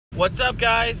What's up,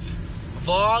 guys?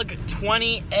 Vlog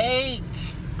 28.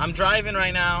 I'm driving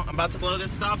right now. I'm about to blow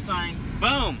this stop sign.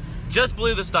 Boom! Just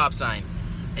blew the stop sign.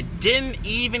 I didn't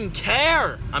even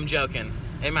care. I'm joking.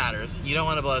 It matters. You don't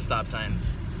want to blow stop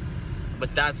signs.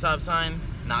 But that stop sign,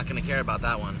 not gonna care about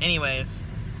that one. Anyways,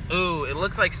 ooh, it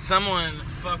looks like someone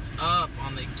fucked up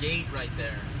on the gate right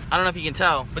there. I don't know if you can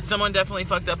tell, but someone definitely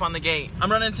fucked up on the gate.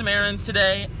 I'm running some errands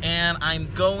today, and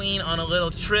I'm going on a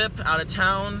little trip out of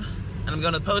town, and I'm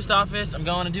going to the post office. I'm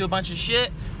going to do a bunch of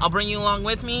shit. I'll bring you along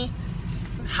with me.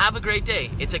 Have a great day.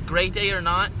 It's a great day or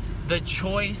not. The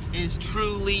choice is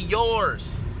truly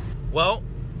yours. Well,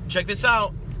 check this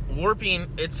out. Warping,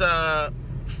 it's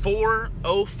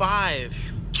 4:05.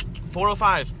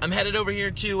 4:05. I'm headed over here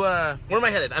to, where am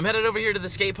I headed? I'm headed over here to the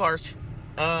skate park.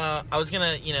 I was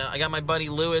gonna, I got my buddy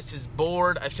Lewis is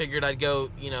bored. I figured I'd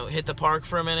go, hit the park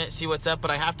for a minute, see what's up,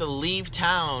 but I have to leave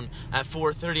town at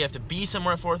 4:30. I have to be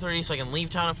somewhere at 4:30 so I can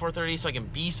leave town at 4:30 so I can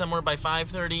be somewhere by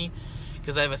 5:30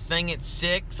 because I have a thing at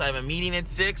 6. I have a meeting at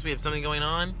 6. We have something going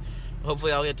on.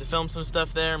 Hopefully I'll get to film some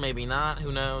stuff there, maybe not,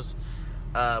 who knows.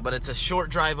 But it's a short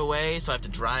drive away, so I have to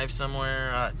drive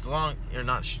somewhere. It's long, or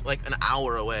not, like an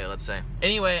hour away, let's say.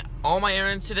 Anyway, all my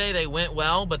errands today, they went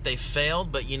well, but they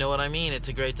failed. But you know what I mean? It's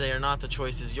a great day or not, the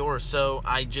choice is yours. So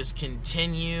I just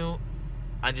continue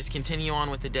on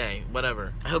with the day,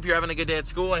 whatever. I hope you're having a good day at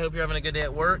school. I hope you're having a good day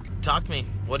at work. Talk to me.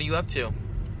 What are you up to?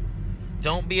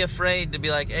 Don't be afraid to be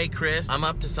like, hey, Chris, I'm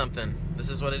up to something. This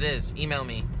is what it is. Email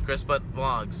me,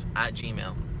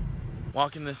 chrisbuttvlogs@gmail.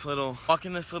 Walking this little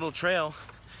trail.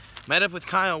 Met up with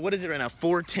Kyle. What is it right now?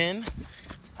 4:10?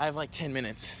 I have like 10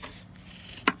 minutes.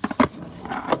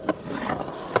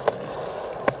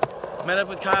 Met up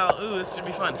with Kyle. Ooh, this should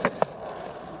be fun.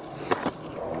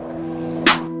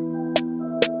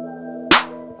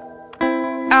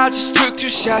 I just took 2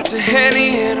 shots of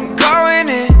Henny and I'm going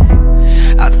in.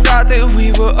 I thought that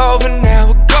we were over, now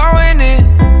we're going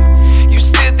in. You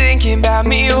still thinking about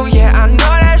me? Oh yeah, I know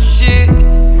that shit.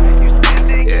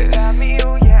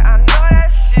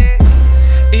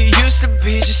 To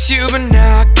be just you, but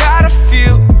now I gotta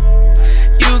feel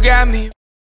you got me.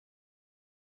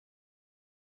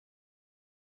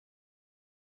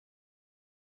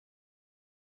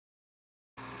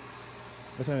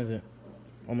 What time is it?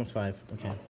 Almost 5.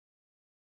 Okay.